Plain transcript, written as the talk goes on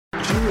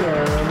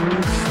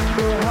GMs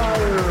for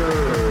Hire.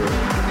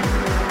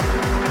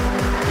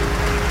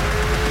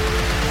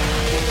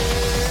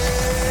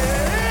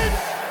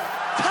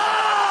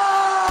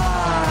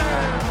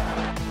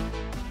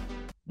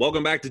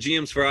 Welcome back to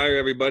GMs for Hire,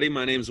 everybody.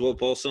 My name is Will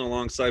Polson.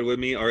 Alongside with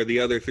me are the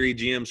other three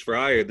GMs for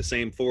Hire. The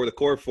same four, the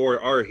core four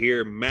are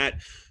here,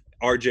 Matt,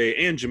 RJ,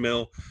 and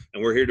Jamil,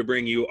 and we're here to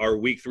bring you our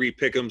Week 3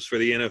 pick'ems for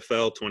the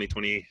NFL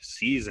 2020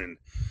 season.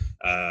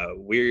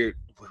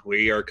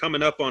 We are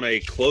coming up on a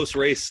close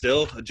race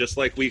still, just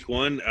like Week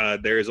 1.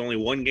 There is only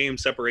one game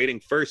separating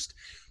first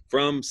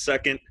from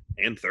second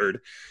and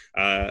third.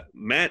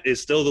 Matt is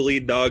still the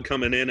lead dog,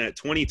 coming in at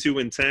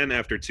 22-10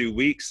 after 2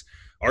 weeks.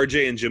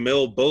 RJ and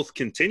Jamil both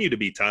continue to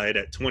be tied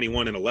at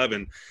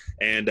 21-11.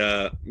 And,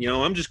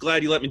 I'm just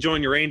glad you let me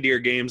join your reindeer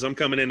games. I'm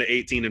coming in at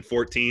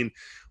 18-14.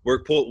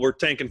 We're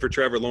tanking for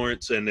Trevor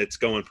Lawrence, and it's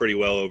going pretty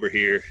well over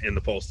here in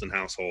the Polston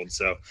household.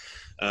 So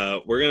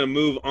we're going to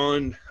move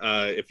on.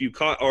 If you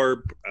caught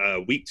our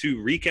Week 2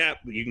 recap,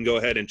 you can go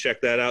ahead and check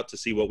that out to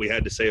see what we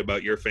had to say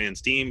about your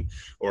fans' team,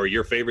 or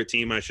your favorite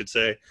team, I should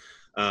say.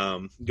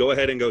 Go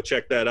ahead and go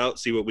check that out,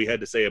 see what we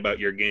had to say about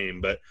your game.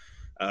 But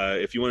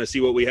if you want to see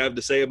what we have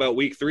to say about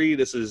Week 3,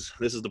 this is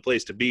the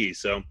place to be.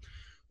 So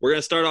we're going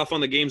to start off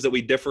on the games that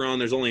we differ on.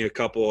 There's only a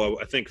couple,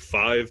 I think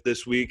 5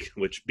 this week,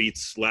 which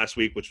beats last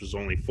week, which was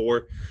only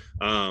 4.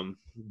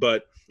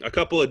 But a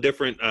couple of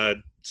different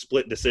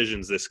split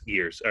decisions this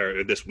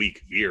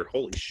week.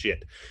 Holy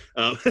shit.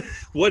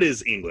 What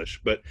is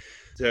English? But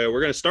we're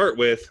going to start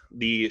with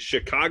the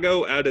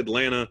Chicago at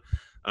Atlanta.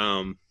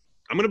 I'm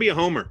going to be a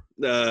homer.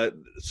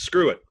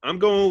 Screw it. I'm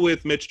going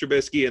with Mitch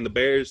Trubisky and the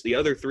Bears. The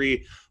other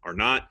 3 are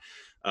not.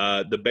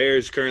 The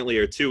Bears currently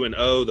are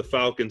 2-0. The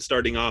Falcons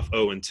starting off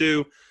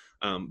 0-2.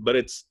 But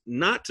it's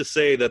not to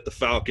say that the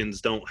Falcons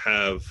don't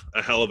have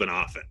a hell of an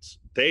offense.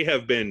 They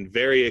have been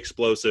very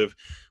explosive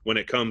when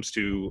it comes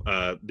to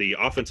the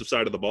offensive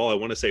side of the ball. I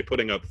want to say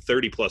putting up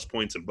 30-plus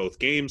points in both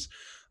games.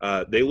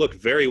 They look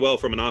very well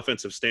from an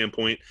offensive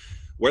standpoint.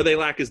 Where they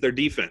lack is their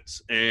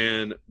defense,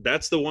 and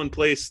that's the one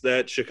place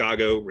that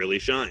Chicago really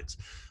shines.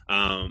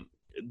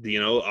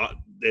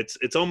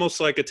 It's almost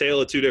like a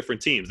tale of two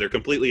different teams. They're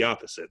completely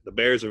opposite. The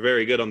Bears are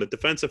very good on the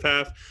defensive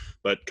half,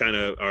 but kind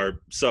of are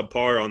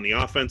subpar on the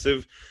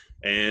offensive.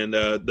 And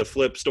the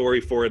flip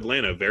story for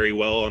Atlanta, very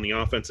well on the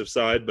offensive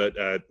side, but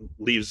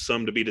leaves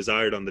some to be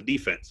desired on the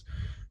defense.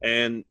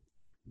 And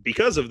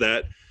because of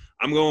that,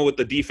 I'm going with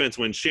the defense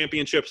wins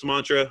championships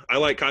mantra. I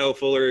like Kyle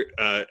Fuller.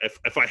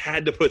 If I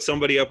had to put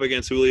somebody up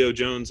against Julio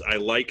Jones, I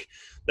like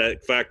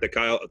that fact that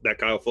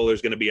Kyle Fuller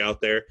is going to be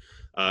out there.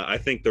 I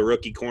think the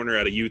rookie corner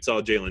out of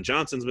Utah, Jalen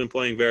Johnson's been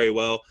playing very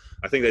well.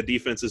 I think that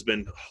defense has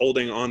been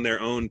holding on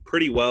their own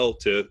pretty well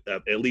to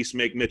at least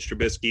make Mitch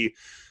Trubisky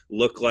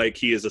look like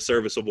he is a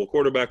serviceable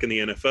quarterback in the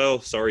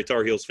NFL. Sorry,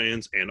 Tar Heels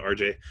fans and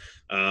RJ.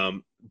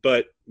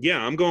 But,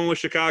 yeah, I'm going with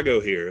Chicago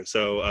here.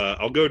 So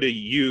I'll go to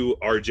you,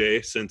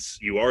 RJ, since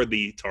you are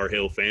the Tar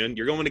Heel fan.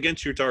 You're going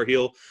against your Tar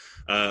Heel.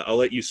 I'll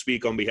let you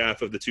speak on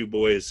behalf of the two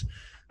boys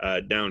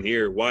down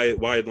here. Why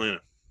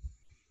Atlanta?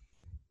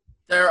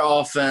 Their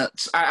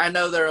offense, I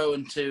know they're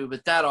 0-2,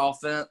 but that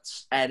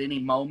offense at any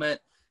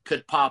moment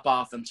could pop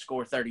off and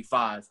score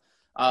 35.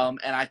 And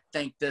I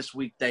think this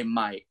week they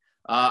might.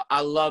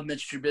 I love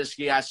Mitch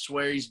Trubisky. I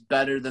swear he's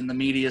better than the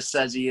media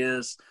says he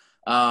is.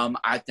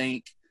 I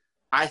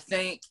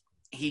think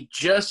he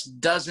just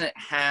doesn't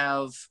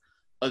have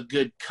a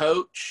good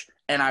coach,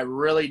 and I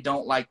really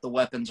don't like the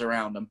weapons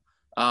around him.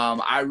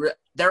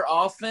 Their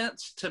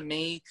offense, to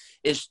me,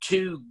 is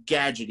too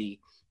gadgety.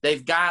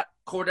 They've got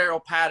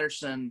Cordero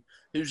Patterson,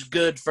 who's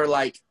good for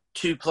like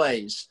 2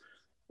 plays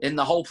in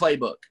the whole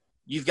playbook.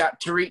 You've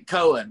got Tariq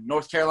Cohen,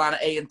 North Carolina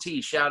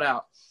A&T, shout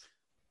out.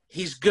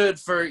 He's good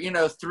for,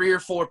 3 or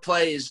 4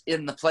 plays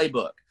in the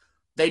playbook.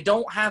 They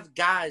don't have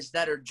guys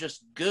that are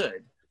just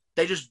good.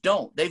 They just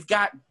don't. They've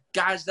got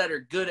guys that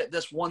are good at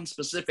this one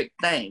specific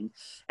thing.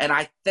 And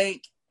I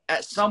think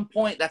at some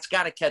point that's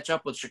got to catch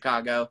up with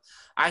Chicago.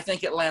 I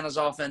think Atlanta's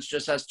offense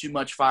just has too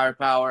much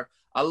firepower.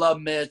 I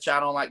love Mitch. I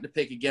don't like to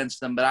pick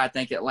against them, but I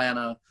think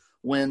Atlanta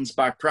wins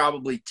by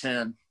probably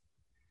 10.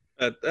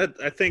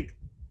 I think,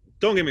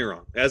 don't get me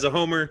wrong. As a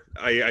homer,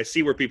 I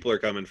see where people are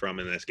coming from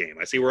in this game.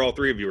 I see where all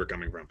 3 of you are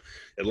coming from.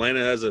 Atlanta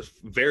has a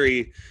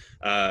very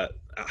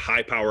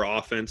high-power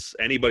offense.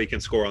 Anybody can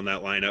score on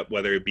that lineup,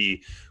 whether it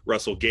be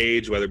Russell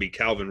Gage, whether it be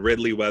Calvin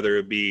Ridley, whether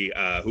it be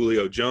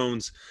Julio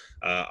Jones.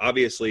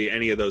 Obviously,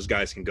 any of those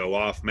guys can go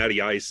off.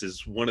 Matty Ice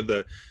is one of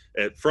the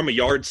from a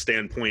yard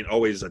standpoint,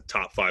 always a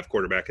top 5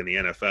 quarterback in the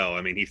NFL.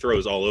 I mean, he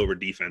throws all over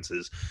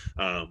defenses.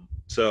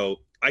 So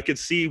I could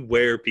see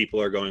where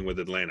people are going with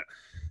Atlanta.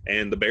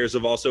 And the Bears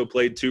have also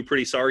played 2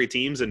 pretty sorry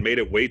teams and made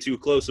it way too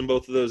close in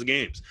both of those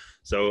games.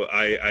 So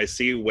I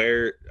see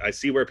where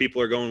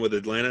people are going with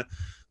Atlanta,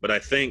 but I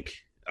think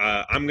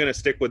I'm going to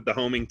stick with the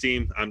homing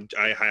team.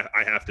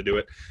 I have to do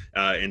it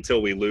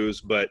until we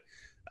lose, but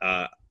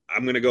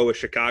I'm going to go with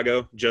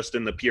Chicago just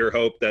in the pure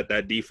hope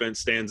that defense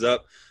stands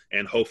up,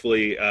 and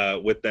hopefully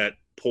with that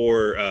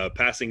poor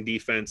passing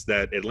defense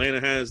that Atlanta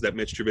has, that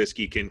Mitch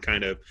Trubisky can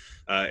kind of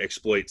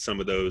exploit some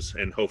of those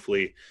and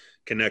hopefully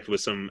connect with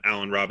some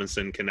Allen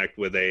Robinson, connect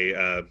with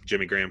a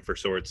Jimmy Graham for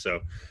sorts.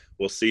 So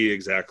we'll see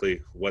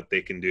exactly what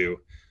they can do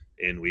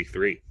in week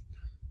 3.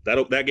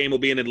 That game will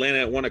be in Atlanta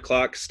at 1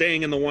 o'clock.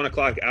 Staying in the 1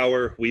 o'clock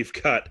hour, we've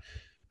got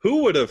 –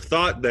 who would have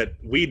thought that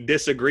we'd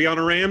disagree on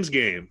a Rams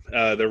game?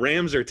 The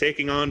Rams are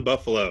taking on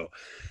Buffalo.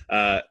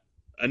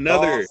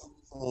 Another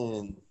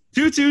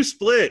 2-2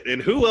 split,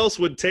 and who else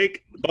would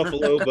take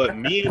Buffalo but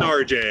me and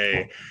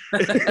RJ?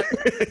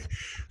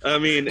 I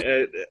mean,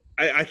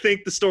 I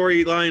think the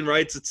storyline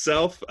writes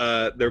itself.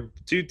 They're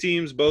two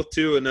teams, both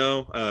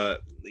 2-0.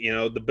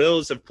 The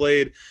Bills have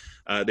played –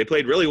 they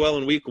played really well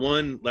in week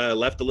 1,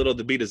 left a little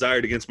to be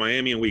desired against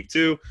Miami in week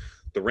 2.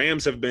 The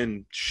Rams have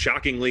been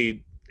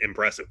shockingly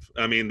impressive.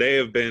 I mean, they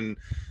have been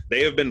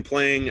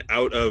playing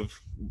out of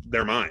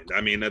their mind.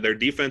 I mean, their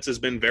defense has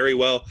been very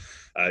well.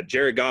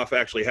 Jared Goff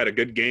actually had a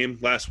good game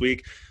last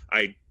week.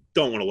 I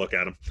don't want to look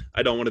at him.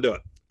 I don't want to do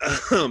it.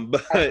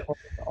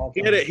 But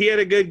he had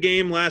a good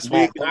game last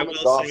week. I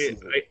will say,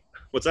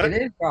 what's that?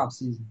 It is Goff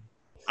season.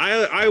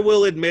 I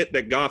will admit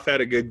that Goff had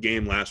a good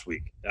game last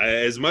week.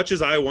 As much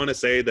as I want to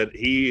say that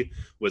he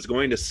was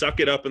going to suck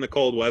it up in the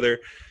cold weather,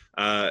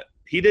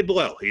 he did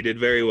well. He did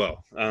very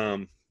well.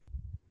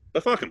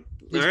 But fuck him.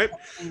 All right.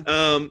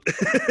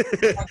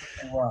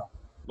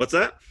 What's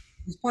that?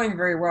 He's playing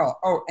very well.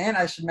 Oh, and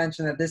I should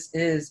mention that this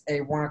is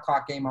a 1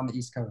 o'clock game on the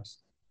East Coast.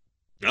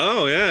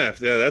 Oh, yeah.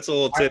 That's a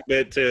little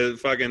tidbit to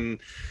fucking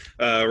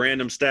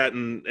random stat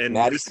and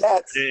Matty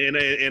Stats.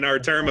 In our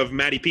term of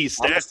Matty P stats.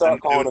 I'm going to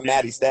start calling them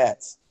Matty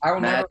Stats. I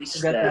will never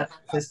forget that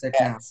statistic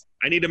now.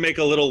 I need to make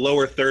a little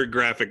lower third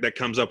graphic that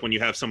comes up when you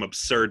have some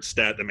absurd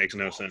stat that makes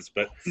no sense.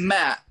 But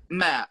Matt,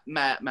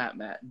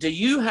 do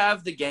you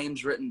have the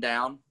games written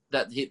down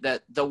that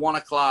the 1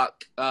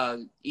 o'clock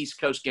East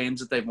Coast games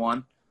that they've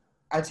won?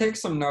 I take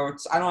some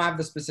notes. I don't have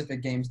the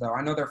specific games though.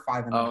 I know they're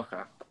 5-0. Oh,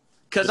 okay.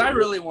 Because I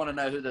really want to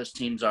know who those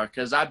teams are.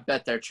 Because I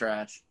bet they're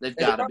trash. They've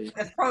got to be.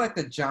 It's probably like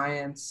the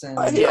Giants and.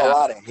 I hear a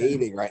lot of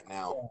hating right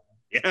now.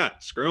 Yeah,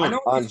 screw him.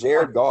 On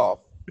Jared Goff.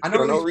 I know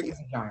for no he's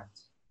reason. the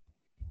Giants.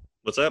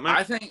 What's that,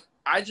 Matt?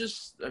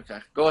 Okay.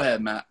 Go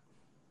ahead, Matt.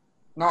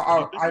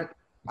 No,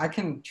 I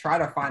can try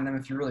to find them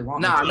if you really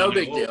want. Nah, me to. no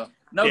big deal.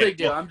 No big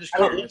deal. I'm just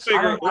curious.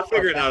 We'll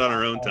figure it out on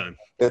our own time.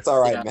 It's all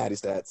right, Yeah. Matty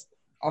Stats.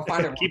 I'll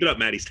find it. Keep it up,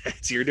 Matty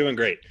Stats. You're doing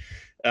great.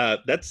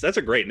 That's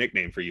a great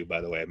nickname for you,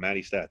 by the way,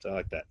 Matty Stats. I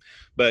like that.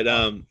 But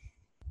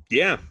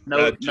yeah,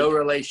 No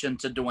relation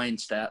to Dwayne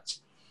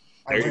Stats.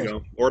 there you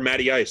go, or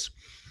Matty Ice.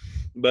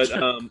 But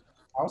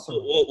Also,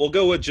 we'll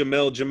go with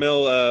Jamil.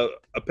 Jamil,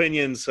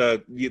 opinions.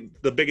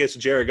 The biggest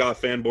Jared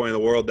Goff fanboy in the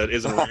world that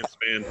isn't a Rams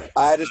fan.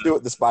 I had to do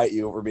it despite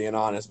you, for being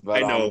honest.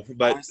 But I know,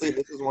 but honestly,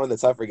 this is one of the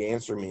tougher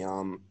games for me.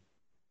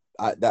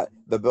 I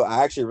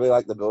actually really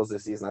like the Bills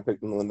this season. I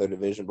picked them to win their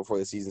division before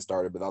the season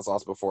started, but that's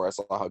also before I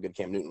saw how good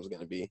Cam Newton was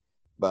going to be.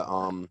 But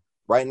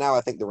right now,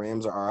 I think the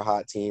Rams are a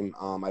hot team.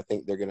 I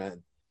think this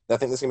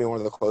is gonna be one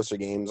of the closer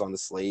games on the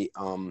slate.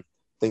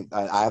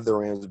 I have the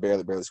Rams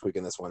barely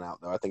squeaking this one out,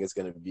 though. I think it's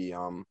going to be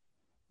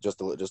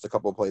just a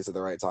couple of plays at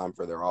the right time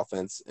for their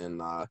offense,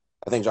 and I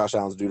think Josh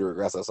Allen's due to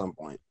regress at some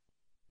point.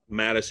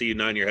 Matt, I see you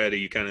nodding your head. Are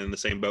you kind of in the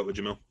same boat with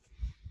Jamil?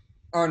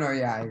 oh no,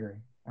 yeah, I agree,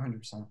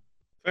 100%.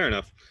 Fair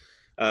enough.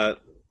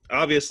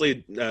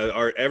 Obviously,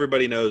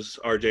 everybody knows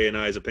RJ and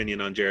I's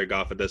opinion on Jared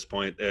Goff at this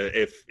point.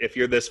 If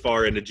you're this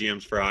far into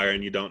GMs for Hire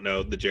and you don't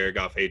know the Jared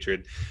Goff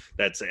hatred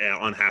that's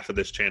on half of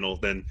this channel,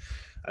 then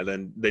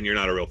you're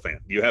not a real fan.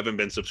 You haven't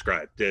been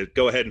subscribed.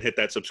 Go ahead and hit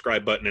that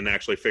subscribe button and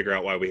actually figure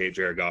out why we hate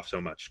Jared Goff so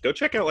much. Go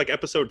check out like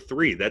episode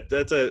 3.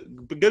 That's a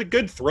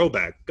good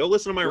throwback. Go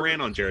listen to my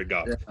rant on Jared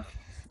Goff. Yeah.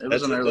 It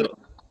was an early.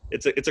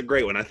 It's a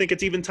great one. I think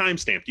it's even time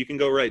stamped. You can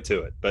go right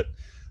to it. But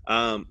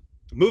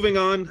moving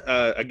on,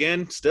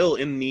 again, still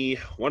in the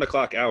 1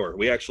 o'clock hour.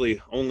 We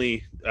actually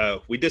only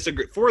we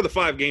disagree. 4 of the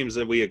 5 games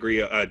that we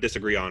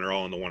disagree on are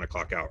all in the 1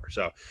 o'clock hour.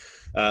 So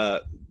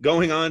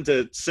going on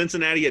to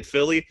Cincinnati at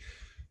Philly.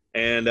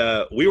 And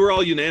we were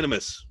all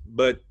unanimous,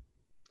 but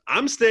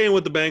I'm staying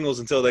with the Bengals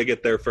until they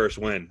get their first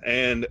win.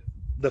 And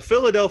the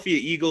Philadelphia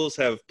Eagles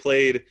have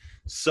played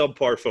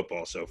subpar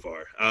football so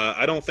far.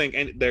 I don't think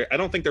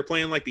they're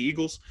playing like the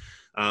Eagles.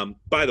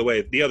 By the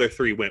way, the other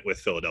 3 went with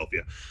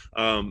Philadelphia.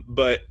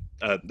 But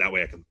that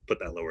way I can put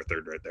that lower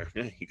third right there.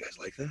 Yeah, you guys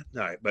like that?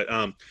 All right. But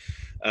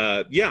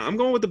yeah, I'm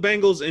going with the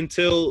Bengals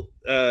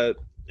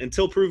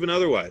until proven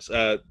otherwise.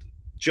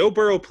 Joe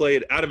Burrow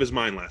played out of his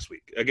mind last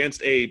week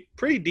against a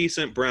pretty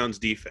decent Browns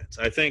defense.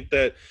 I think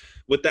that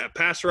with that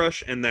pass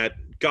rush and that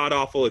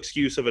god-awful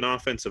excuse of an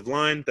offensive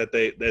line that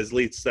at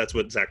least that's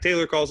what Zach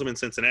Taylor calls him in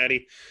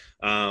Cincinnati,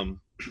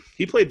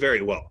 he played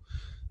very well.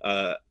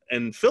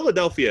 And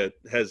Philadelphia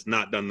has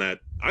not done that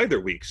either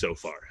week so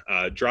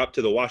far. Dropped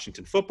to the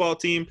Washington football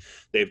team.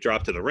 They've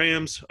dropped to the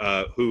Rams,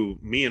 who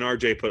me and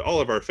RJ put all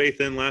of our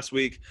faith in last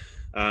week.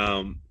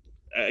 I'm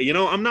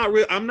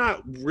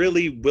not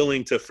really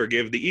willing to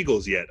forgive the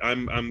Eagles yet.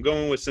 I'm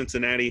going with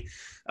Cincinnati.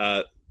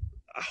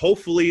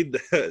 Hopefully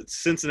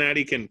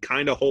Cincinnati can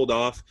kind of hold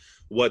off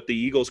what the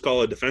Eagles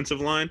call a defensive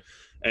line.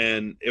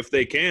 And if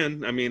they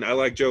can, I mean, I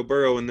like Joe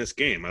Burrow in this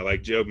game. I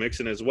like Joe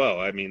Mixon as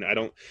well. I mean, I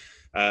don't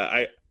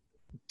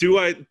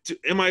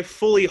am I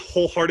fully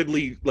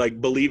wholeheartedly like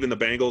believe in the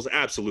Bengals?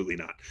 Absolutely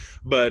not.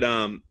 But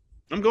I'm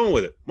going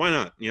with it. Why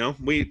not? You know,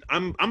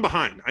 I'm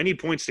behind. I need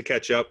points to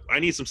catch up. I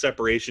need some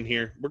separation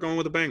here. We're going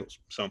with the Bengals.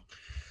 So,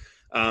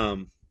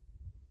 and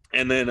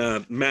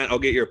then Matt, I'll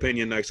get your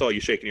opinion. I saw you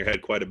shaking your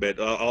head quite a bit.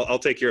 I'll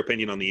take your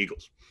opinion on the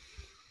Eagles.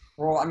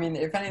 Well, I mean,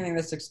 if anything,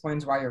 this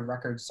explains why your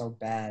record's so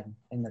bad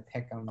in the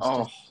pick'ems.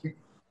 Oh.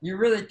 You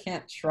really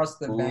can't trust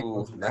the Ooh,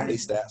 Bengals. now he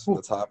stats from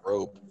the top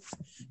rope.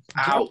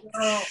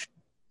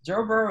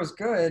 Joe Burrow is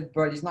good,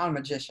 but he's not a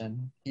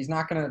magician. He's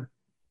not gonna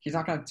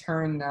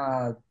turn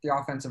the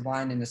offensive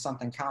line into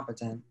something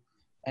competent,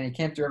 and he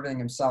can't do everything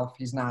himself.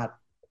 He's not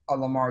a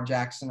Lamar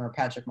Jackson or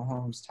Patrick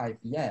Mahomes type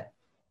yet.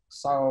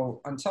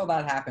 So until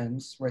that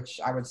happens, which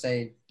I would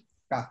say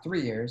about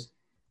 3 years,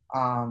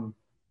 the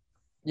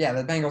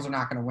Bengals are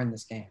not going to win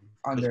this game.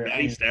 Does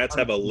Matty Stats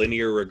have a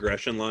linear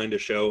regression line to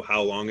show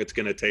how long it's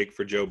going to take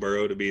for Joe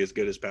Burrow to be as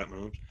good as Pat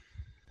Mahomes?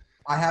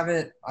 I have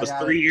it. Was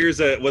 3 years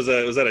was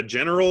that a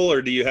general,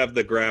 or do you have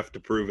the graph to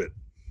prove it?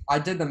 I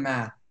did the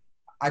math.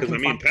 Pat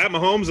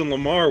Mahomes and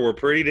Lamar were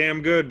pretty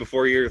damn good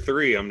before year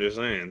 3. I'm just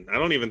saying. I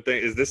don't even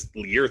think – is this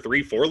year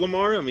 3 for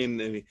Lamar? I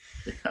mean,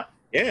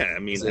 yeah. I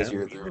mean, This is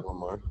year 3 for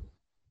Lamar.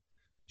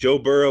 Joe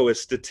Burrow is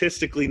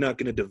statistically not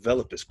going to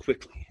develop as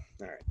quickly.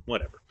 All right,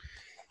 whatever.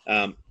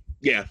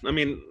 Yeah, I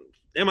mean,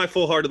 am I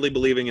full-heartedly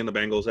believing in the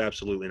Bengals?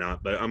 Absolutely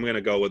not, but I'm going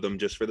to go with them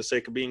just for the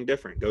sake of being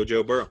different. Go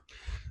Joe Burrow.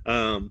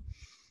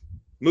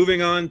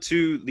 Moving on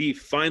to the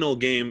final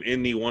game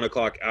in the 1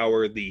 o'clock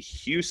hour, the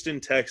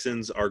Houston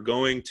Texans are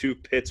going to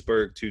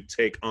Pittsburgh to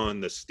take on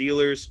the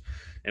Steelers,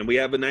 and we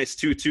have a nice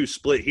 2-2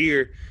 split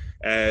here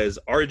as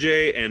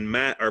RJ and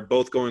Matt are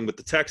both going with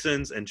the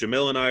Texans, and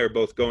Jamil and I are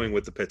both going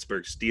with the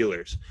Pittsburgh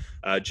Steelers.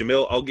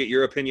 Jamil, I'll get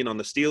your opinion on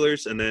the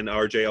Steelers, and then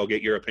RJ, I'll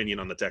get your opinion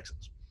on the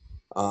Texans.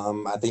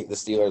 I think the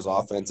Steelers'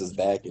 offense is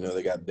back. You know,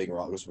 they got Big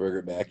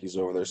Roethlisberger back. He's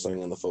over there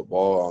slinging the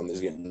football.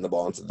 He's getting the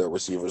ball into their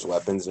receivers'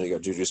 weapons. And you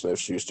got Juju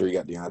Smith-Schuster. You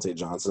got Deontay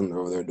Johnson. They're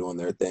over there doing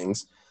their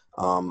things.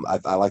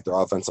 I like their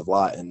offensive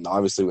line, and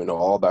obviously we know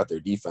all about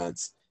their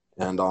defense.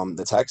 And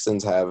the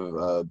Texans have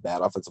a bad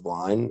offensive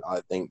line.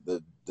 I think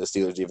the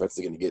Steelers' defense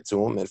is going to get to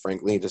them, and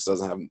frankly, it just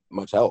doesn't have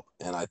much help.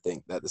 And I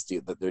think that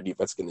that their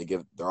defense is going to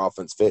give their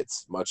offense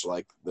fits, much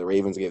like the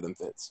Ravens gave them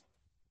fits.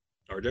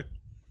 RJ?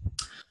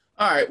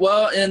 All right.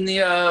 Well, in the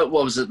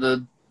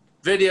the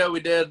video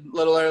we did a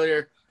little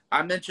earlier,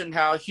 I mentioned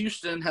how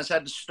Houston has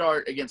had to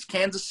start against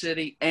Kansas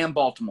City and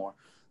Baltimore.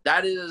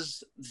 That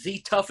is the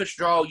toughest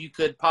draw you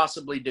could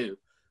possibly do.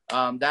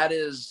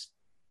 That's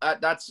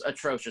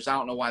atrocious. I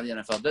don't know why the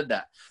NFL did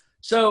that.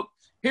 So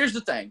here's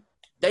the thing: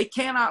 they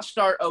cannot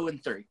start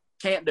 0-3.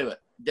 Can't do it.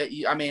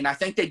 I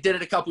think they did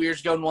it a couple years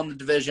ago and won the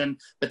division,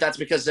 but that's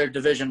because their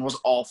division was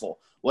awful.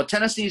 Well,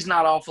 Tennessee's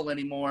not awful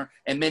anymore,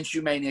 and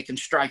Minshew Mania can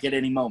strike at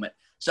any moment.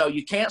 So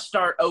you can't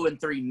start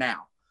 0-3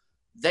 now.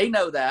 They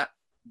know that.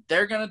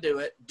 They're going to do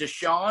it.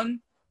 Deshaun,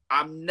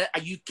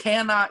 you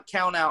cannot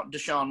count out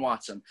Deshaun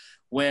Watson.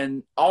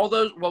 When all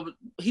those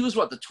 – he was,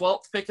 the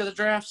 12th pick of the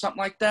draft,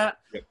 something like that?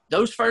 Yep.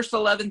 Those first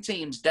 11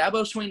 teams,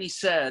 Dabo Swinney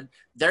said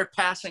they're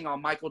passing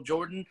on Michael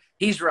Jordan.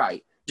 He's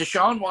right.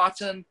 Deshaun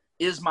Watson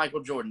is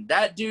Michael Jordan.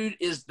 That dude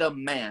is the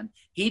man.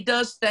 He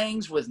does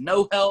things with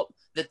no help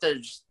that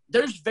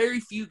there's very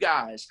few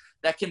guys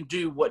that can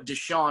do what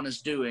Deshaun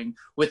is doing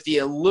with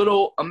the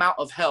little amount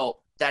of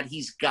help that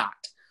he's got.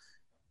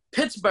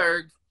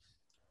 Pittsburgh,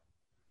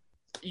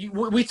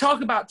 we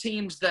talk about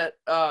teams that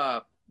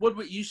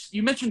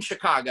you mentioned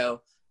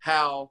Chicago,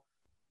 how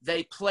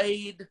they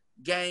played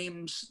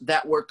games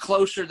that were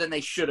closer than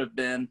they should have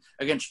been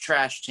against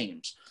trash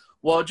teams.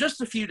 Well,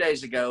 just a few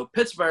days ago,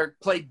 Pittsburgh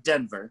played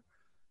Denver,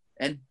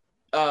 and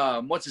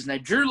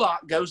Drew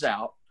Lock goes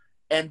out.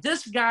 And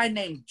this guy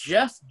named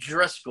Jeff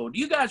Driscoll, do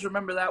you guys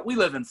remember that? We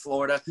live in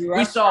Florida.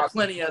 We saw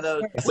plenty of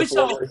those. We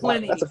saw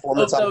plenty of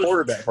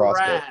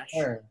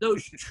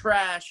those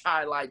trash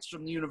highlights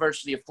from the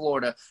University of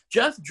Florida.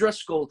 Jeff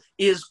Driscoll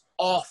is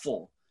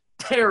awful,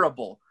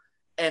 terrible.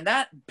 And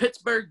that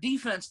Pittsburgh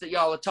defense that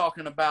y'all are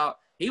talking about,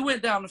 he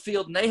went down the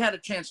field and they had a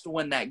chance to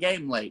win that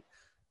game late.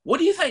 What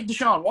do you think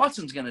Deshaun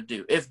Watson's going to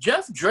do? If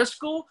Jeff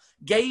Driscoll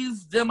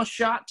gave them a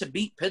shot to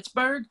beat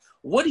Pittsburgh,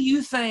 what do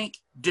you think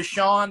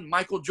Deshaun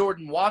Michael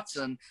Jordan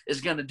Watson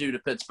is going to do to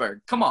Pittsburgh?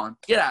 Come on,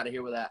 get out of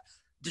here with that.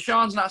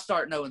 Deshaun's not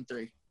starting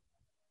 0-3.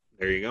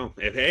 There you go.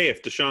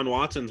 If Deshaun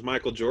Watson's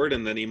Michael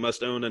Jordan, then he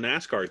must own a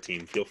NASCAR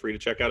team. Feel free to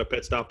check out a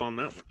pit stop on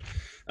that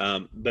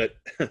one. But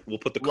we'll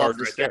put the card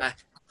right there.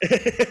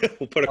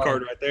 We'll put a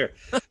card right there.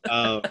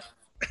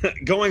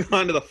 Going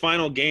on to the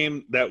final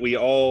game that we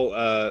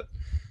all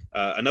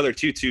another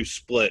 2-2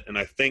 split, and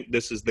I think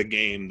this is the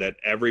game that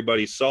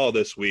everybody saw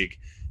this week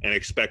and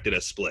expected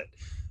a split.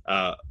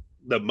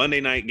 The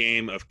Monday night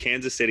game of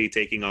Kansas City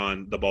taking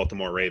on the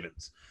Baltimore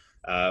Ravens.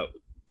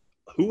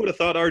 Who would have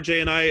thought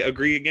RJ and I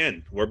agree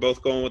again? We're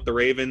both going with the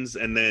Ravens,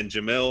 and then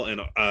Jamil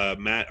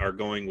and Matt are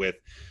going with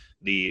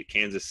the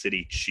Kansas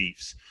City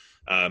Chiefs.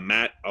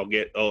 Matt,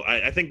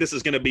 I think this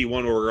is going to be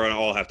one where we're going to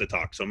all have to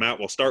talk. So, Matt,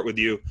 we'll start with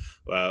you.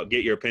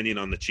 Get your opinion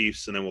on the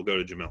Chiefs, and then we'll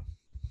go to Jamil.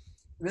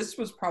 This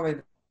was probably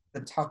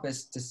the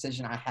toughest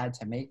decision I had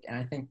to make, and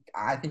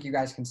I think you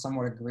guys can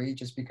somewhat agree,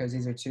 just because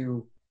these are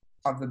two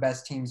of the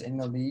best teams in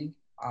the league,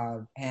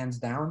 hands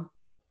down.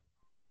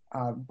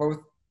 Both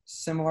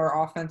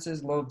similar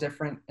offenses, a little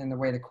different in the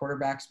way the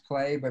quarterbacks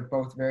play, but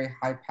both very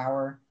high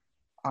power,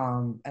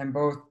 and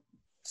both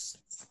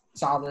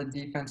solid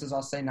defenses.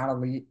 I'll say not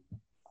elite,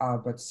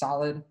 but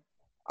solid.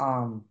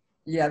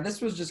 Yeah,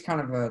 this was just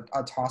kind of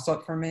a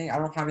toss-up for me. I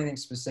don't have anything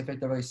specific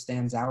that really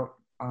stands out.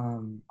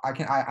 I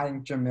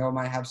think Jamil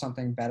might have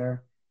something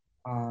better.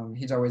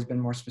 He's always been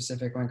more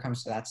specific when it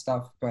comes to that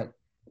stuff. But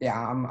yeah,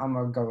 I'm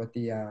gonna go with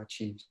the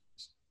Chiefs.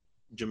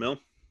 Jamil,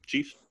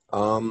 Chiefs.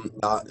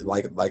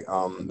 Like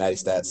Matty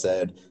Stat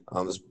said,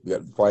 this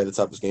is probably the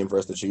toughest game for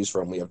us to choose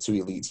from. We have two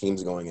elite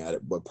teams going at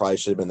it. What probably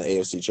should have been the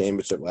AFC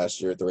Championship last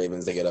year at the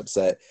Ravens, they get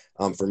upset.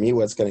 For me,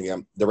 what's going to get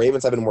the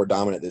Ravens have been more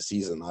dominant this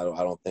season. I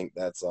don't think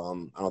that's I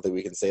don't think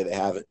we can say they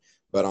haven't.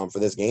 But for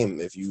this game,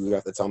 if you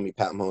have to tell me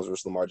Pat Mahomes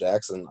versus Lamar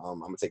Jackson, I'm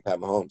gonna take Pat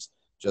Mahomes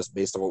just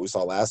based on what we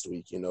saw last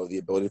week. You know, the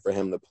ability for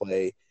him to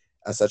play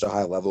at such a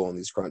high level in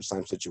these crunch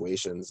time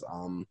situations.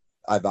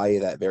 I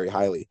value that very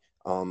highly.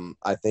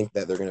 I think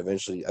that they're going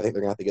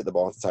to have to get the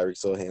ball into Tyreek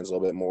Hill's hands a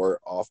little bit more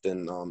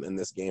often in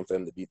this game for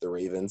them to beat the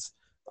Ravens.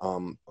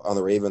 On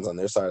the Ravens on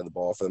their side of the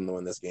ball for them to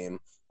win this game,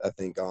 I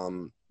think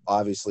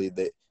obviously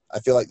I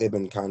feel like they've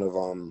been kind of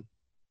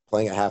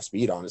playing at half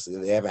speed. Honestly,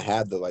 they haven't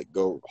had to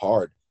go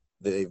hard.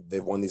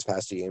 They've won these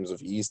past 2 games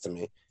with ease to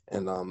me,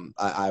 and I'm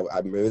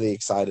really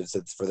excited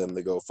for them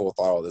to go full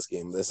throttle this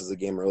game. This is a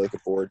game I'm really looking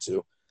forward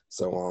to.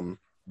 So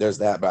there's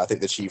that, but I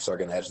think the Chiefs are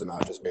going to edge them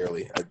out just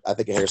barely. I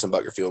think a Harrison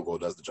Butker field goal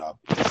does the job.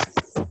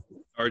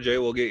 RJ,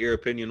 we'll get your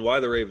opinion.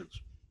 Why the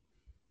Ravens?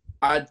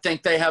 I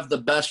think they have the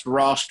best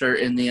roster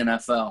in the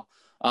NFL.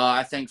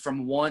 I think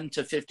from 1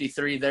 to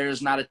 53, there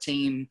is not a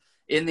team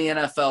in the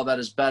NFL that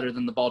is better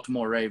than the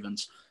Baltimore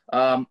Ravens.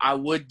 I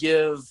would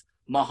give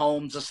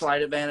Mahomes a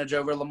slight advantage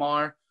over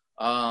Lamar,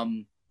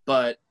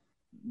 but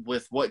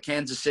with what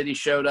Kansas City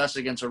showed us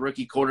against a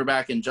rookie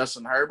quarterback in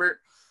Justin Herbert,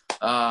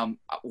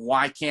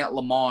 why can't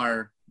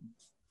Lamar,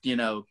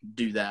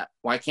 do that?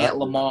 Why can't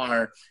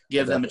Lamar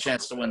give them a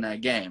chance to win that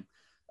game?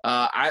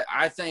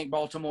 I think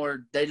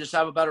Baltimore, they just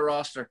have a better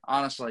roster,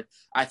 honestly.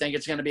 I think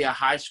it's going to be a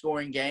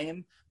high-scoring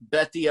game.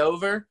 Bet the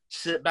over,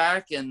 sit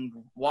back and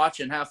watch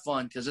and have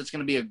fun because it's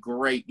going to be a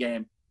great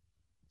game.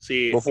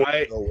 See,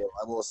 I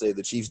will say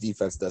the Chiefs'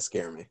 defense does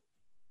scare me.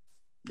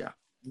 Yeah.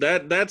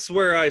 That's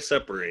where I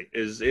separate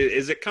is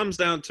it comes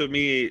down to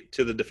me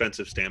to the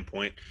defensive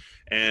standpoint,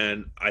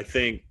 and I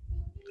think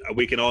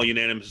we can all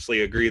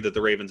unanimously agree that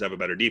the Ravens have a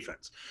better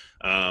defense.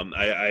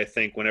 I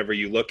think whenever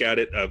you look at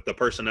it, the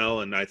personnel,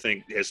 and I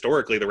think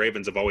historically the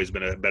Ravens have always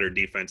been a better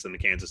defense than the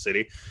Kansas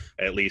City,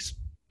 at least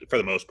for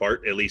the most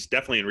part, at least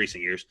definitely in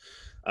recent years.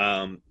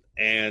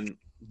 And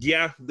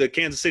yeah, the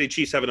Kansas City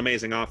Chiefs have an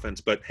amazing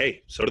offense, but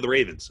hey, so do the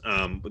Ravens.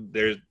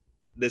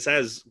 This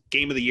has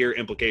game of the year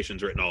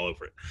implications written all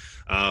over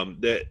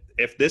it.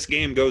 If this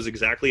game goes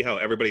exactly how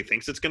everybody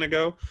thinks it's going to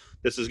go,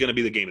 this is going to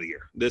be the game of the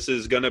year. This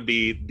is going to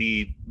be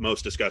the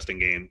most disgusting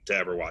game to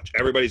ever watch.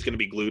 Everybody's going to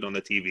be glued on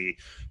the TV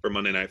for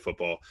Monday Night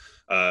Football.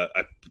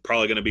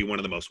 Probably going to be one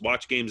of the most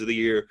watched games of the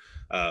year.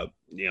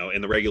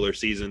 In the regular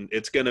season,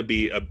 it's going to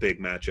be a big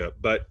matchup.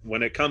 But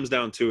when it comes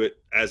down to it,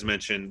 as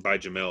mentioned by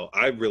Jamil,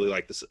 I really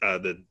like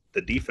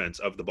the defense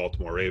of the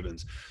Baltimore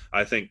Ravens.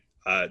 I think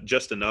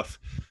just enough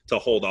to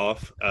hold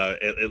off.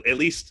 At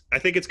least I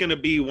think it's going to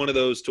be one of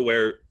those to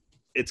where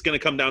it's going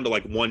to come down to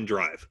one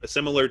drive,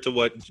 similar to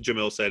what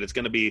Jamil said. It's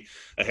going to be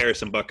a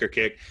Harrison Butker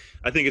kick.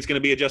 I think it's going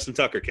to be a Justin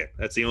Tucker kick.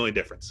 That's the only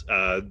difference.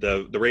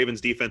 The Ravens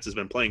defense has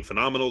been playing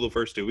phenomenal the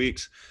first 2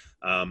 weeks.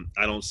 I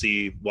don't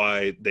see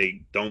why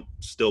they don't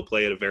still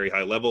play at a very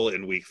high level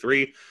in week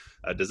 3.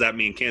 Does that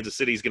mean Kansas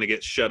City is going to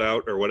get shut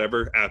out or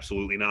whatever?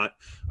 Absolutely not.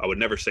 I would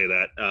never say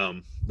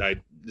that.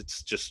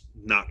 It's just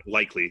not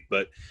likely.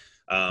 But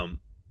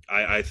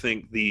I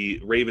think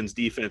the Ravens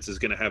defense is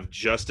going to have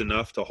just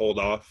enough to hold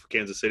off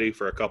Kansas City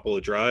for a couple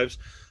of drives,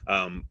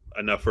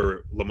 enough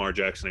for Lamar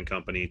Jackson and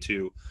company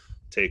to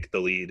take the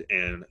lead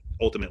and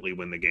ultimately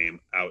win the game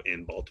out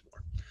in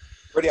Baltimore.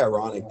 Pretty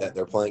ironic that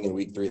they're playing in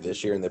week 3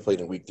 this year and they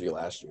played in week 3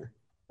 last year.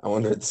 I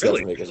wonder if the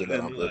schedule makers did that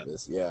on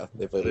purpose. Yeah,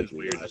 they played week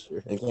 3 last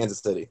year in Kansas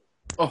City.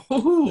 Oh,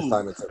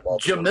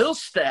 Jamil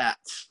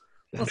stats.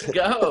 Let's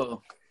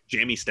go.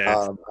 Jamie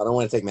stats. I don't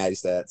want to take Matty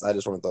stats. I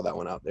just want to throw that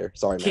one out there.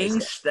 Sorry, King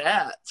Matty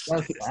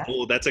stats.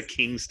 Oh, that's a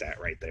king stat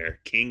right there.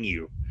 King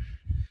you.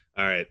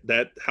 All right.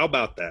 How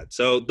about that?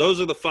 So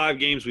those are the 5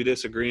 games we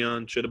disagree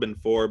on. Should have been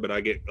 4, but I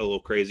get a little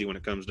crazy when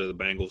it comes to the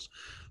Bengals.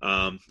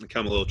 I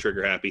become a little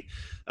trigger happy.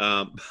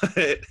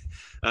 But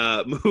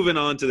moving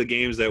on to the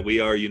games that we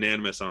are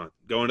unanimous on.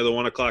 Going to the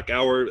 1:00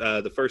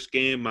 hour, the first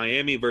game,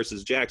 Miami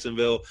versus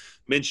Jacksonville.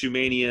 Minshew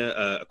Mania,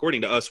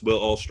 according to us, will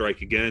all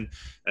strike again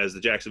as the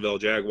Jacksonville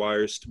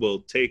Jaguars will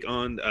take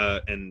on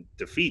and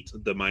defeat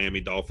the Miami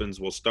Dolphins.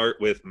 We'll start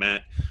with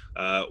Matt.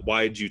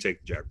 Why did you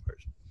take the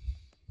Jaguars?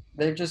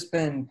 They've just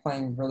been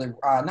playing really,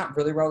 not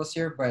really well this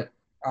year, but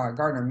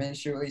Gardner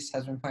Minshew at least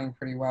has been playing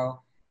pretty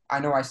well. I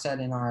know I said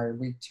in our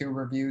week 2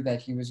 review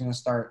that he was going to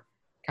start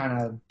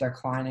kind of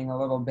declining a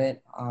little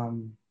bit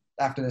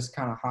after this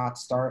kind of hot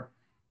start,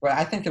 but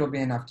I think it'll be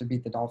enough to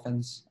beat the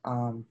Dolphins.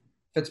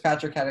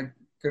 Fitzpatrick had a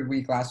good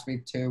week last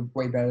week too,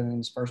 way better than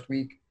his first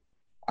week.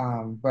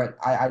 But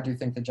I do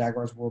think the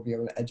Jaguars will be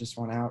able to edge this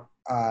one out.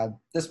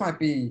 This might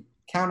be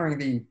countering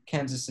the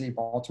Kansas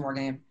City-Baltimore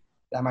game.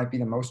 That might be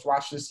the most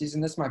watched this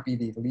season. This might be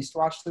the least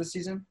watched this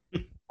season.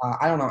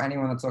 I don't know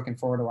anyone that's looking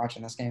forward to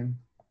watching this game.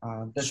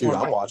 I'm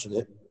watching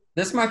it.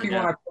 This might be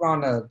one I put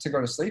on to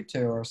go to sleep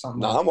to or something.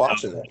 No, I'm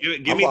watching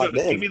it. Give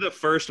me the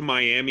first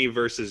Miami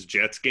versus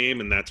Jets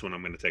game, and that's when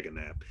I'm going to take a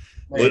nap.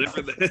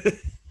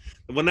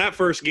 When that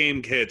first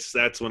game hits,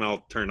 that's when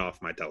I'll turn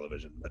off my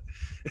television.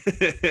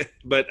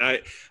 But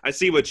I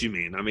see what you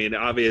mean. I mean,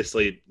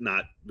 obviously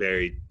not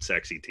very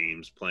sexy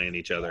teams playing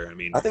each other. I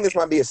mean, I think this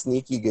might be a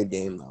sneaky good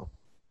game, though.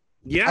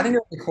 Yeah. I think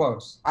it'll be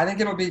close. I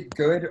think it'll be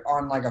good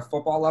on, like, a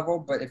football level,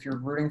 but if you're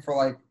rooting for,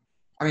 like,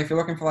 if you're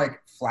looking for,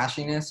 like,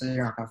 flashiness,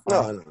 you're not going to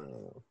find it.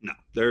 No.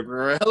 They're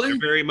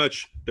very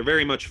much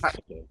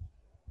football.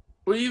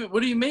 What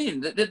do you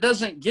mean? It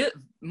doesn't get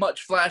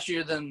much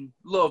flashier than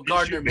little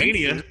Gardner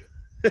Minshew.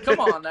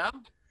 Come on now.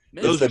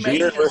 It's the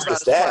beard versus the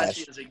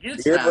stash.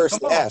 Beard versus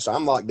stash.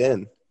 I'm locked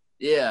in.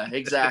 Yeah,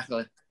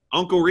 exactly.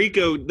 Uncle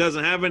Rico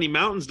doesn't have any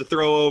mountains to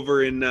throw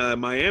over in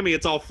Miami.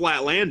 It's all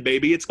flat land,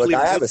 baby. It's Look,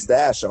 Cleveland. I have a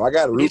stash, so I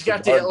got a roof. He's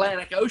got the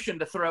Atlantic Ocean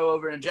to throw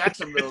over in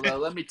Jacksonville, though.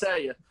 Let me tell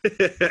you.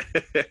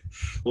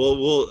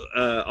 We'll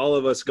all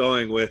of us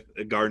going with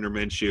Gardner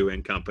Minshew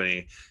and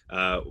company.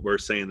 We're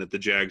saying that the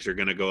Jags are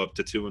going to go up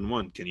to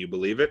 2-1. Can you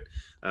believe it?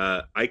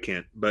 I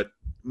can't. But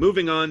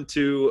moving on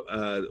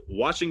to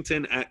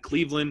Washington at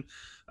Cleveland.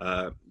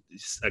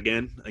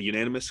 Again, a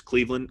unanimous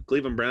Cleveland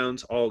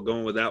Browns, all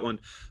going with that one.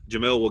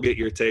 Jamil, we'll get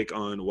your take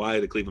on why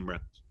the Cleveland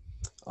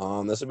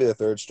Browns. This will be the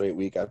 3rd straight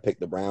week I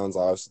picked the Browns.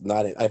 I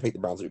picked the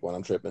Browns week 1.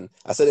 I'm tripping.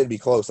 I said it'd be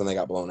close, and they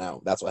got blown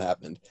out. That's what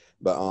happened.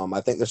 But I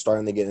think they're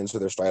starting to get into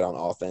their stride on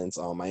offense.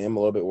 I am a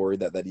little bit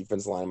worried that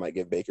defensive line might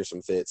give Baker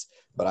some fits,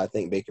 but I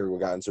think Baker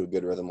got into a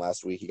good rhythm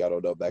last week. He got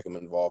Odell Beckham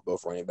involved.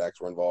 Both running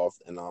backs were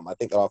involved, and I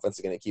think the offense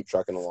is going to keep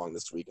trucking along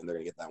this week, and they're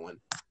going to get that win.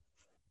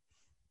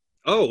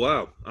 Oh,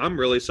 wow. I'm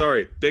really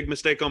sorry. Big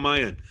mistake on my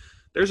end.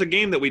 There's a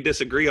game that we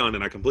disagree on,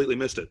 and I completely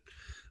missed it.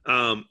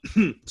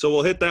 So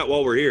we'll hit that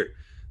while we're here.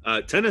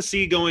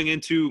 Tennessee going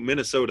into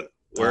Minnesota.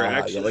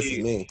 This is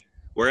me.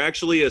 We're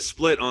actually a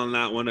split on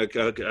that one, a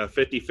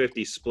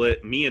 50-50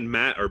 split. Me and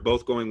Matt are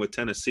both going with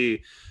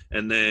Tennessee,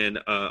 and then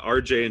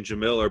RJ and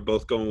Jamil are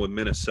both going with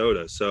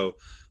Minnesota. So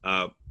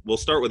we'll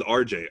start with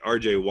RJ.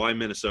 RJ, why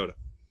Minnesota?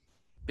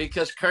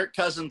 Because Kirk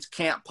Cousins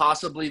can't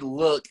possibly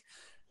look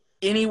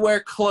anywhere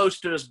close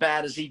to as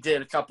bad as he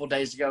did a couple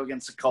days ago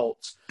against the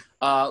Colts.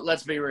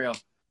 Let's be real.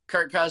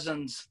 Kirk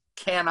Cousins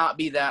cannot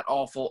be that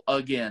awful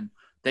again.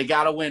 They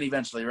got to win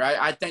eventually, right?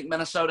 I think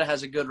Minnesota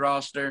has a good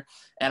roster,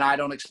 and I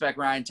don't expect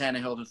Ryan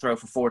Tannehill to throw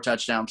for 4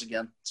 touchdowns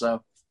again.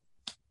 So,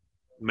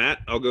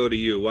 Matt, I'll go to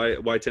you.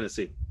 Why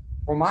Tennessee?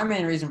 Well, my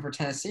main reason for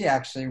Tennessee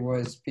actually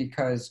was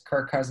because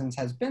Kirk Cousins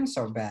has been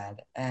so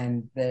bad,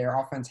 and their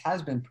offense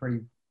has been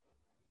pretty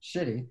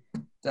shitty.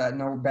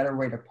 No better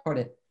way to put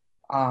it.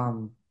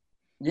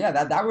 Yeah,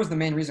 that was the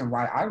main reason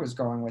why I was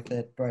going with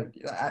it. But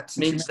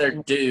means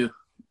they're due.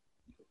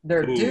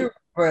 They're due,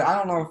 but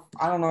I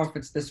don't know if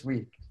it's this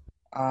week.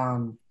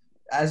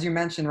 As you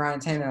mentioned,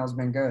 Ryan Tannehill's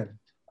been good.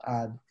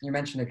 You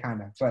mentioned it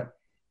kind of, but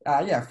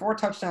 4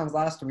 touchdowns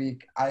last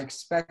week. I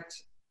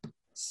expect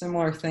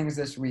similar things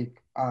this week,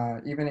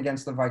 even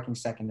against the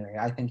Vikings secondary.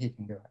 I think he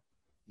can do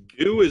it.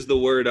 Due is the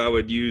word I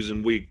would use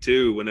in week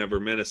 2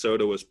 whenever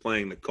Minnesota was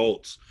playing the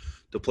Colts.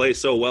 To play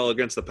so well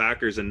against the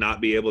Packers and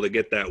not be able to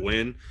get that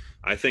win,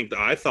 I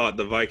thought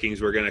the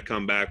Vikings were going to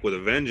come back with a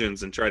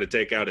vengeance and try to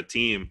take out a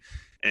team,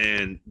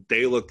 and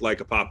they looked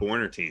like a Pop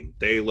Warner team.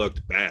 They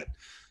looked bad.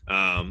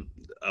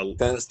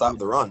 Couldn't stop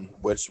the run,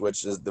 which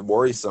is the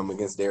worrisome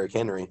against Derrick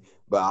Henry.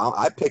 But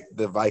I picked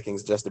the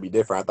Vikings just to be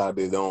different. I thought I'd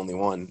be the only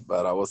one,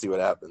 but we'll see what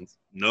happens.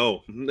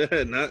 No,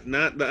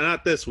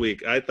 not this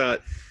week. I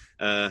thought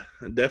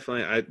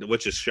definitely,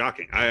 which is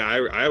shocking.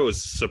 I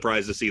was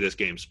surprised to see this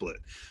game split.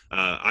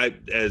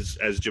 As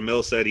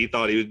Jamil said, he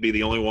thought he would be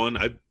the only one.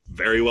 I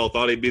very well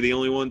thought he'd be the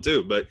only one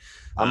too. But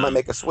I might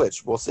make a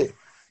switch. We'll see.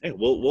 Hey,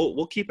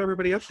 we'll keep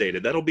everybody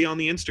updated. That'll be on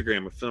the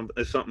Instagram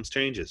if something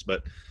changes.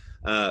 But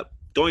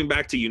Going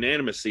back to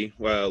unanimously,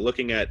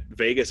 looking at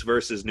Vegas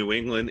versus New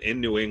England.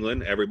 In New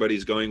England,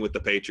 everybody's going with the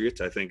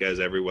Patriots, I think, as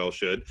every well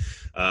should.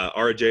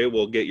 RJ,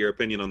 will get your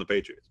opinion on the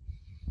Patriots.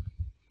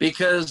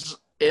 Because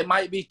it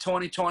might be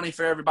 2020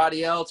 for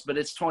everybody else, but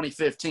it's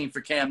 2015 for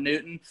Cam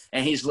Newton,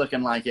 and he's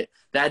looking like it.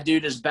 That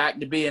dude is back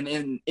to being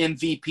in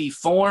MVP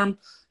form.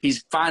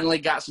 He's finally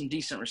got some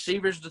decent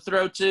receivers to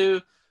throw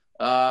to.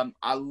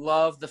 I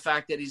love the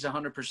fact that he's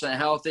 100%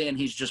 healthy, and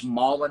he's just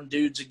mauling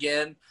dudes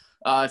again.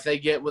 If they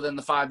get within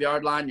the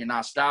 5-yard line, you're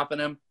not stopping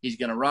him. He's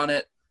going to run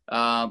it,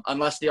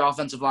 unless the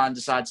offensive line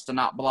decides to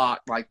not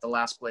block like the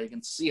last play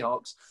against the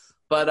Seahawks.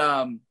 But,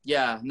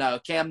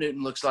 Cam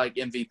Newton looks like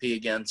MVP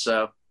again,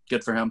 so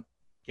good for him.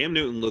 Cam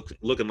Newton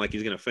looking like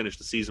he's going to finish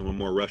the season with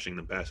more rushing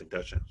than passing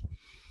touchdowns.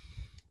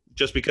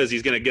 Just because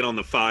he's going to get on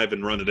the 5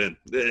 and run it in.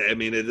 I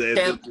mean,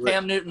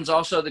 Cam Newton's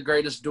also the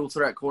greatest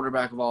dual-threat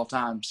quarterback of all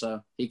time,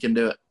 so he can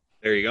do it.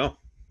 There you go.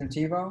 And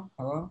TiVo,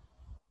 hello?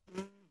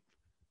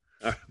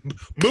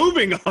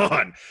 Moving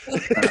on.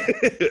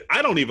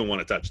 I don't even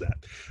want to touch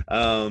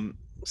that.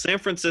 San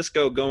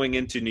Francisco going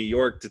into New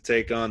York to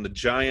take on the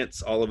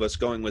Giants. All of us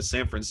going with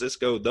San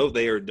Francisco, though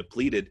they are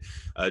depleted.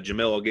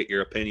 Jamil, I'll get your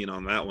opinion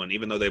on that one.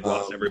 Even though they've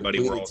lost everybody,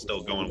 we're all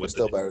still going with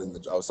still better than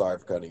the. Oh, sorry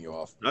for cutting you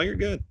off. No, you're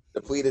good.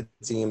 Depleted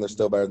team, they're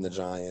still better than the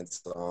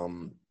Giants.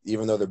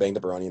 Even though they're banged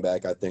up a running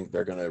back, I think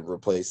they're going to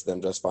replace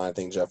them just fine. I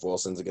think Jeff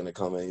Wilson's going to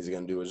come in. He's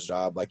going to do his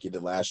job like he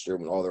did last year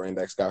when all the running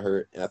backs got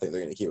hurt, and I think they're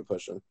going to keep it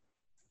pushing.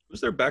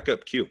 Who's their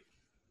backup Q?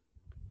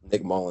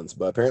 Nick Mullins,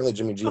 but apparently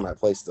Jimmy G might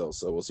play still,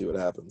 so we'll see what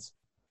happens.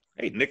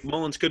 Hey, Nick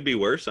Mullins could be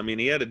worse. I mean,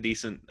 he had a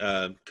decent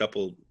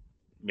couple,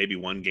 maybe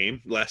one game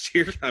last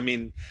year. I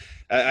mean,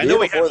 I know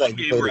he had one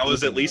game where I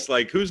was at least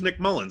like, who's Nick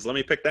Mullins? Let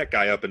me pick that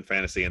guy up in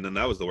fantasy, and then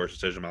that was the worst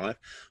decision of my life.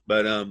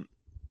 But,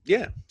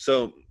 yeah,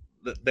 so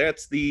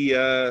that's the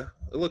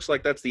it looks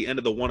like that's the end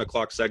of the 1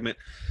 o'clock segment.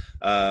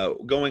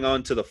 Going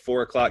on to the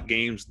 4 o'clock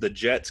games, the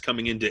Jets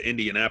coming into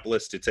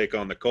Indianapolis to take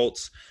on the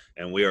Colts,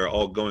 and we are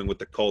all going with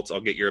the Colts.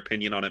 I'll get your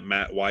opinion on it,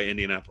 Matt. Why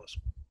Indianapolis?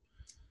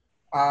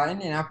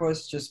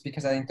 Indianapolis, just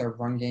because I think their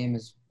run game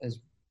is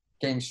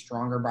getting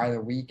stronger by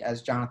the week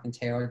as Jonathan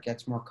Taylor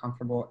gets more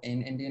comfortable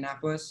in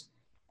Indianapolis.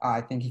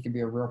 I think he could be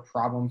a real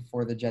problem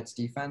for the Jets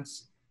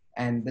defense.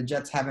 And the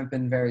Jets haven't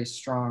been very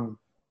strong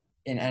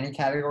in any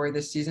category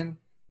this season,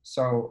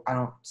 so I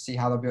don't see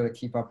how they'll be able to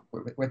keep up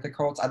with the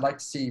Colts. I'd like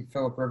to see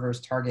Phillip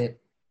Rivers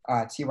target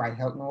T.Y.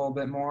 Hilton a little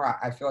bit more.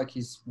 I feel like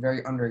he's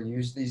very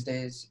underused these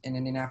days in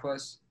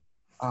Indianapolis,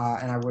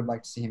 and I would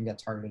like to see him get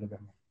targeted a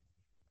bit more.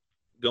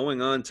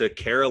 Going on to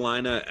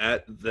Carolina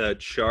at the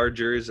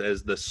Chargers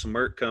as the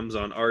smirk comes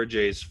on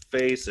RJ's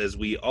face as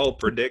we all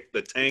predict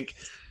the tank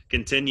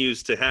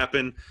continues to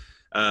happen.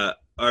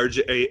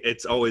 RJ,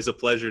 it's always a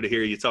pleasure to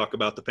hear you talk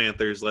about the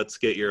Panthers. Let's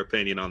get your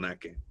opinion on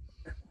that game.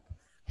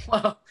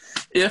 Well,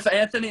 if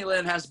Anthony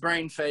Lynn has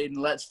brain fade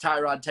and lets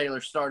Tyrod Taylor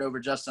start over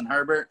Justin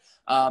Herbert,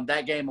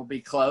 that game will be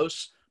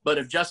close. But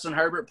if Justin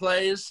Herbert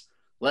plays,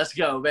 let's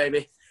go,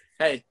 baby.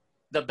 Hey,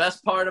 the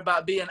best part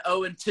about being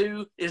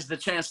 0-2 is the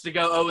chance to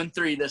go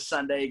 0-3 this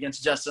Sunday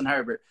against Justin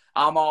Herbert.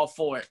 I'm all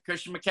for it.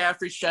 Christian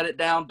McCaffrey, shut it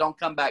down. Don't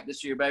come back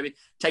this year, baby.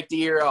 Take the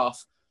year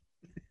off.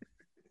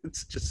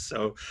 It's just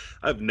so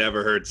 – I've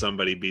never heard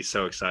somebody be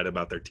so excited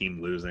about their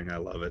team losing. I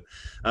love it.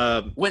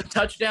 When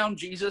Touchdown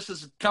Jesus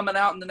is coming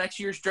out in the next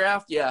year's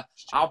draft,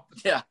 I'll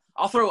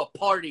throw a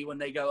party when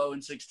they go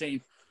 0-16.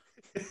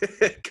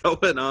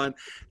 Going on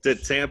to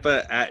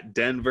Tampa at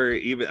Denver,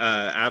 even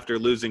after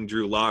losing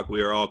Drew Lock,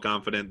 we are all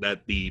confident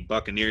that the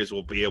Buccaneers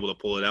will be able to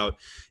pull it out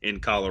in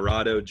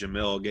Colorado.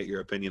 Jamil, get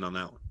your opinion on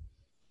that one.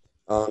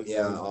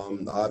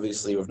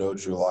 Obviously with no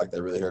Drew Lock,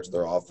 that really hurts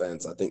their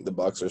offense. I think the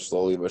Bucs are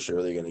slowly but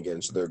surely going to get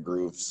into their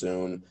groove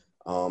soon.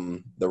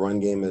 The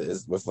run game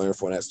is with Leonard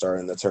Fournette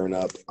starting to turn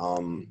up.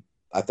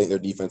 I think their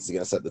defense is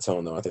going to set the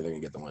tone, though. I think they're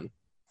going to get the win.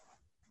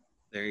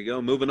 There you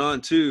go. Moving on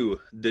to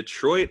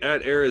Detroit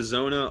at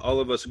Arizona. All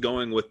of us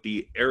going with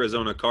the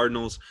Arizona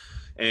Cardinals.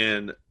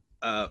 And,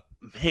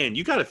 man,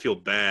 you got to feel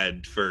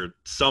bad for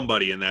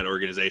somebody in that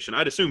organization.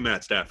 I'd assume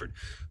Matt Stafford.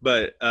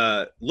 But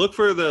look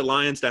for the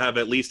Lions to have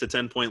at least a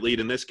 10-point lead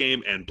in this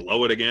game and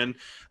blow it again.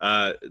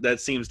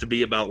 That seems to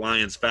be about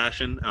Lions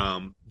fashion.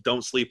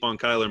 Don't sleep on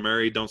Kyler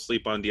Murray. Don't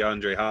sleep on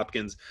DeAndre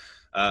Hopkins.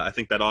 I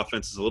think that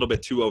offense is a little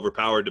bit too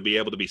overpowered to be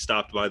able to be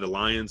stopped by the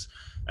Lions.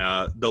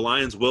 The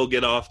Lions will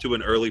get off to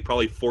an early,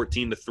 probably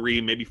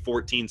 14-3, maybe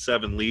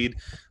 14-7 lead,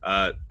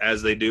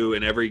 as they do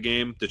in every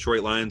game.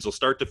 Detroit Lions will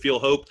start to feel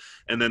hope,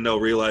 and then they'll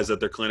realize that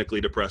they're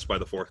clinically depressed by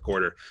the fourth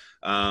quarter.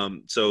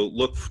 So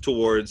look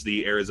towards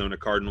the Arizona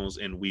Cardinals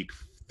in Week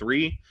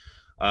 3.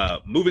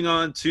 Moving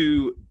on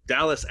to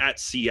Dallas at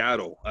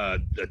Seattle, a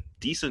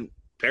decent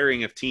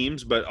pairing of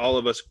teams, but all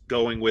of us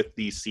going with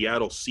the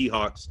Seattle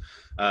Seahawks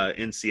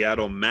in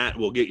Seattle. Matt,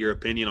 we'll get your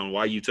opinion on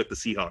why you took the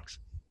Seahawks.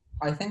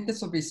 I think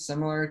this will be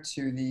similar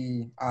to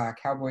the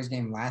Cowboys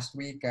game last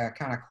week,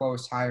 kind of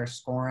close, higher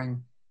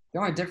scoring. The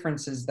only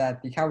difference is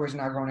that the Cowboys are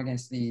now going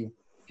against the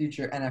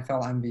future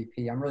NFL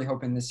MVP. I'm really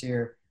hoping this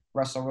year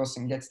Russell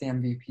Wilson gets the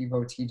MVP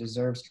vote he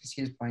deserves because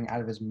he's playing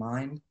out of his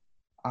mind.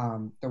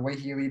 The way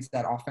he leads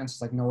that offense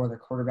is like no other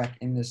quarterback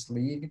in this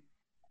league,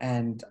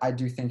 and I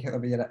do think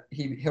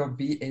he'll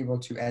be able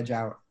to edge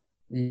out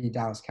the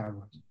Dallas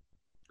Cowboys.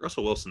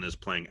 Russell Wilson is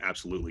playing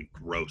absolutely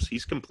gross.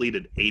 He's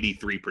completed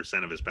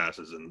 83% of his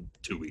passes in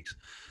 2 weeks.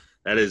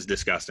 That is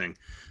disgusting.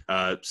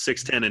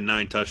 6'10" and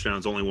 9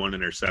 touchdowns, only 1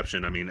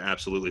 interception. I mean,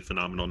 absolutely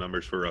phenomenal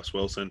numbers for Russ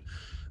Wilson.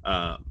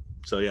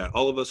 So, yeah,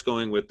 all of us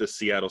going with the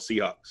Seattle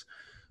Seahawks.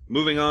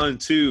 Moving on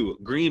to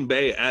Green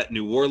Bay at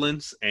New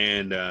Orleans.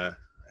 And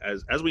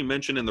as we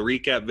mentioned in the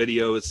recap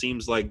video, it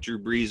seems like Drew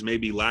Brees may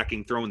be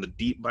lacking throwing the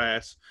deep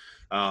pass.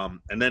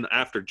 And then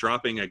after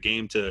dropping a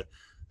game to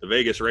the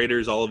Vegas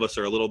Raiders, all of us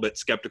are a little bit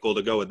skeptical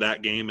to go with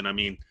that game. And, I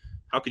mean,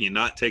 how can you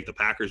not take the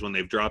Packers when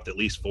they've dropped at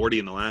least 40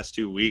 in the last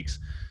 2 weeks?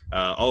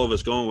 All of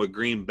us going with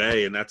Green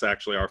Bay, and that's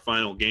actually our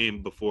final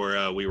game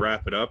before we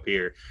wrap it up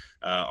here.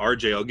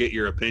 RJ, I'll get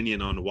your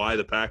opinion on why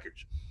the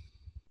Packers.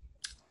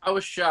 I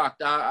was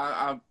shocked.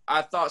 I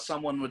thought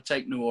someone would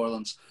take New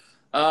Orleans.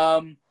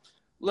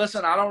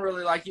 Listen, I don't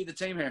really like either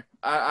team here.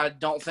 I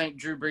don't think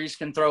Drew Brees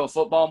can throw a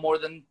football more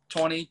than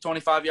 20,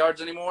 25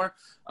 yards anymore.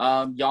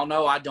 Y'all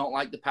know I don't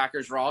like the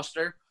Packers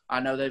roster.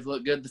 I know they've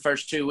looked good the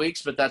first 2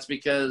 weeks, but that's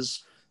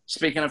because,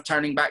 speaking of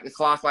turning back the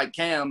clock like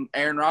Cam,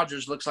 Aaron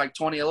Rodgers looks like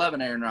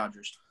 2011 Aaron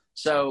Rodgers.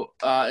 So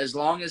as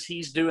long as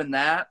he's doing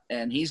that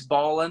and he's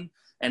balling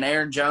and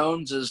Aaron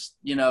Jones is,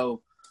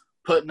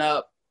 putting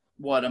up,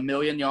 1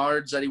 million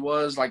yards that he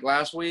was like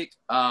last week,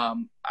 I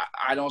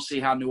don't see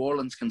how New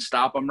Orleans can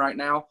stop him right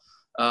now.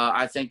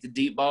 I think the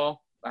deep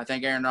ball, I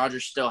think Aaron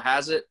Rodgers still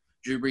has it.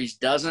 Drew Brees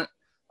doesn't.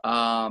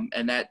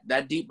 And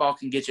that deep ball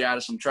can get you out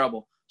of some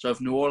trouble. So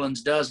if New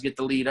Orleans does get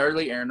the lead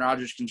early, Aaron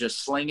Rodgers can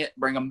just sling it,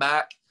 bring them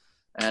back.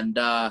 And,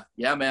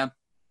 yeah, man,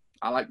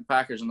 I like the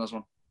Packers in this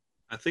one.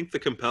 I think the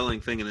compelling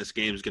thing in this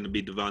game is going to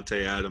be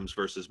Devontae Adams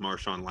versus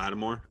Marshawn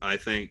Lattimore. I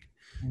think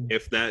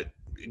if that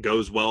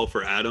goes well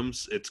for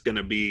Adams, it's going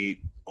to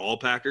be all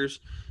Packers.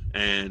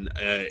 And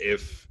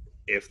if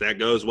that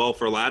goes well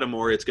for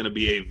Lattimore, it's going to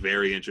be a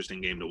very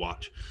interesting game to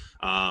watch.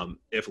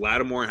 If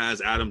Lattimore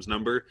has Adams'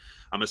 number,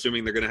 I'm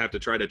assuming they're going to have to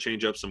try to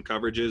change up some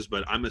coverages,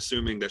 but I'm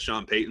assuming that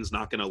Sean Payton's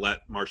not going to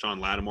let Marshawn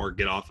Lattimore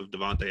get off of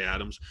Devontae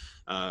Adams.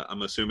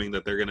 I'm assuming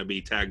that they're going to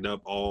be tagged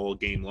up all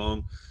game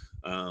long.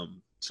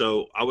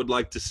 So I would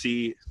like to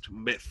see,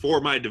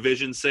 for my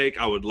division's sake,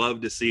 I would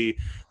love to see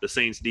the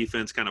Saints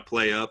defense kind of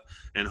play up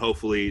and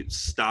hopefully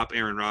stop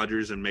Aaron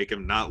Rodgers and make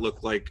him not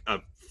look like a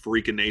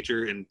freak of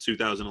nature in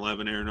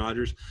 2011 Aaron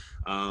Rodgers.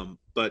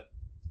 But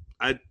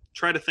I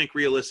try to think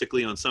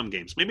realistically on some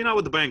games. Maybe not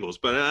with the Bengals,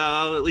 but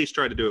I'll at least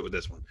try to do it with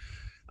this one.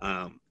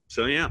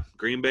 So, yeah,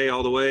 Green Bay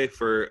all the way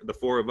for the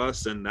 4 of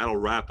us, and that'll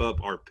wrap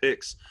up our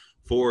picks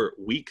for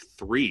Week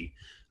 3.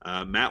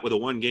 Matt with a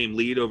 1-game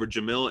lead over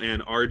Jamil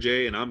and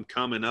RJ, and I'm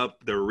coming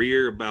up the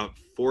rear about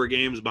 4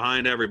 games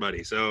behind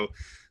everybody. So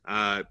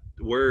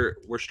we're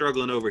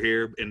struggling over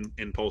here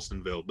in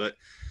Polstonville. But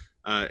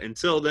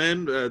until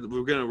then,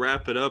 we're going to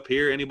wrap it up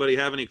here. Anybody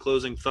have any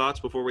closing thoughts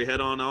before we head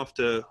on off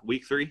to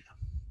Week 3?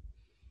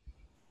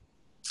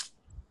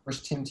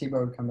 Wish Tim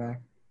Tebow would come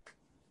back.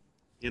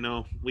 We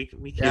Yeah, He's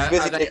busy I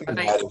think- taking I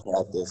think- batting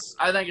practice.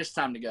 I think it's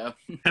time to go.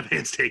 That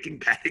man's taking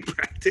batting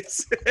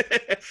practice.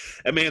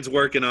 That man's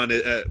working on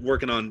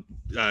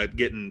it,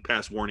 getting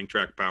past warning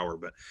track power.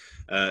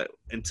 But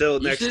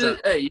until next time,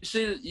 You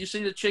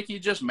see the chick you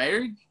just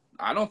married?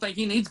 I don't think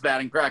he needs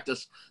batting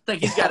practice. I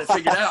think he's got it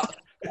figured out.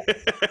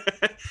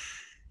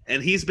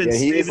 And he's been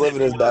He's living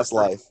his best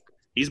life.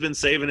 He's been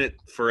saving it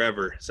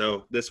forever.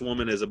 So this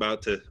woman is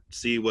about to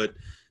see what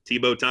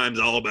Tebow time's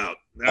all about.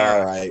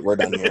 All right, we're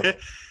done here.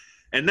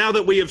 And now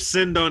that we have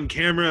sinned on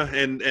camera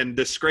and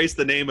disgraced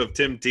the name of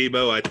Tim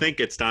Tebow, I think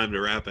it's time to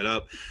wrap it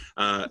up.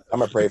 I'm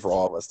going to pray for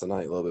all of us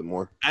tonight a little bit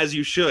more. As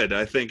you should.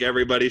 I think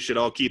everybody should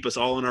all keep us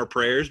all in our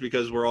prayers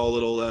because we're all a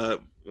little,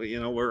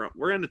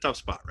 we're in a tough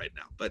spot right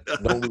now. But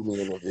Don't leave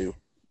me in the review.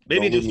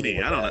 maybe Don't just leave me me.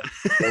 with I don't that.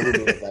 know. Don't leave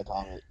me with that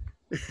comment.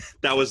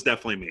 That was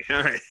definitely me.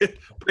 All right.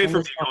 Pray for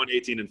me going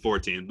 18 and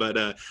 14.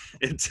 But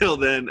until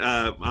then,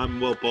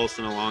 I'm Will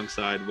Polston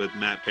alongside with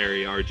Matt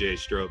Perry, RJ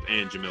Strope,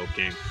 and Jamil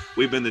King.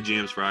 We've been the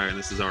GM's Friar, and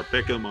this is our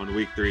pick'em on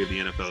Week 3 of the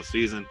NFL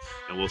season.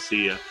 And we'll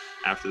see you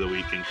after the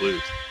week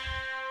concludes.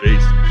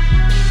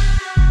 Peace.